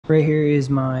Right here is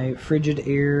my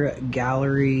Frigidaire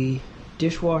Gallery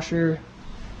dishwasher.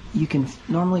 You can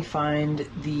normally find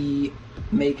the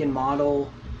make and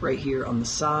model right here on the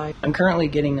side. I'm currently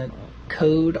getting a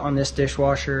code on this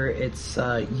dishwasher. It's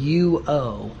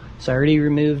UO. So I already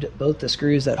removed both the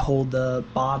screws that hold the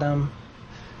bottom,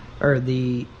 or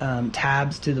the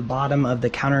tabs to the bottom of the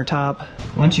countertop.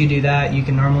 Once you do that, you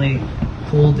can normally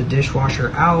pull the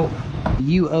dishwasher out.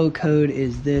 The UO code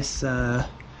is this,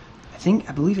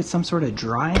 I believe it's some sort of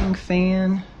drying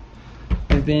fan.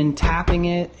 I've been tapping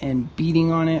it and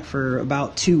beating on it for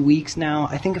about 2 weeks now.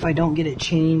 I think if I don't get it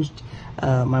changed,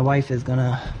 my wife is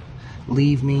gonna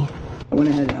leave me. I went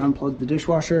ahead and unplugged the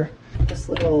dishwasher. This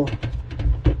little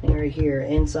thing right here,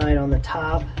 inside on the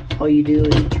top, all you do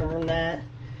is turn that,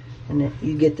 and then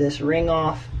you get this ring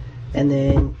off, and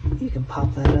then you can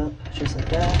pop that up just like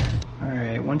that. All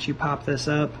right, once you pop this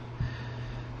up,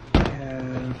 you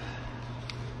have,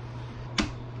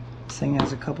 this thing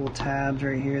has a couple tabs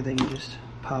right here that you just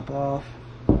pop off.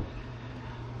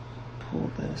 Pull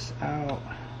this out.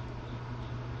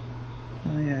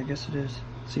 Oh yeah, I guess it is.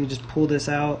 So you just pull this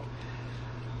out.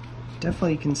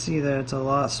 Definitely can see that it's a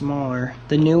lot smaller.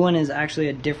 The new one is actually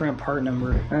a different part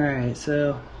number. All right,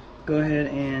 so go ahead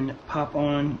and pop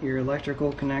on your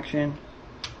electrical connection.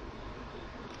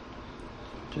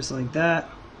 Just like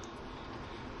that.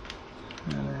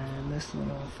 And then this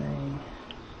little thing.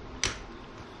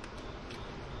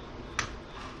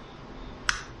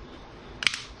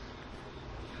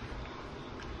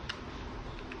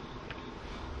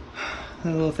 The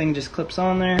little thing just clips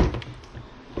on there.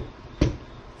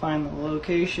 Find the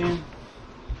location.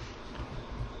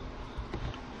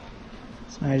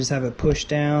 So I just have it pushed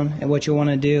down, and what you want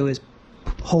to do is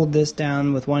hold this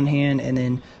down with one hand and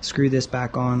then screw this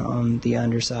back on the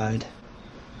underside.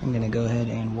 I'm gonna go ahead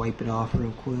and wipe it off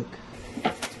real quick.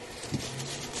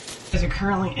 As you're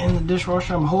currently in the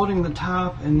dishwasher, I'm holding the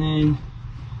top, and then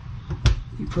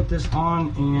you put this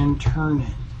on and turn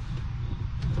it.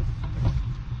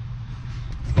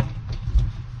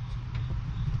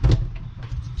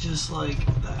 Just like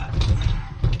that.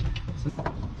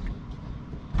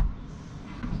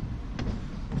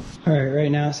 Alright,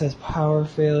 right now it says power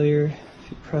failure.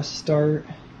 If you press start.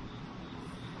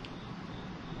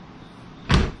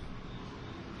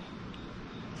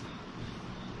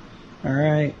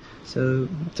 Alright, so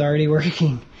it's already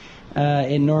working.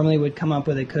 It normally would come up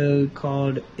with a code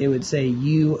called, it would say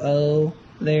UO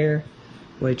there,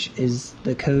 which is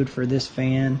the code for this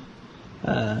fan.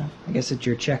 I guess it's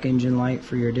your check engine light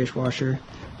for your dishwasher.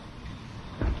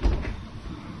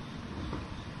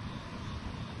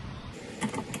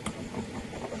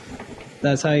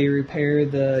 That's how you repair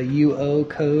the UO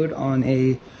code on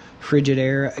a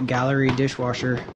Frigidaire Gallery dishwasher.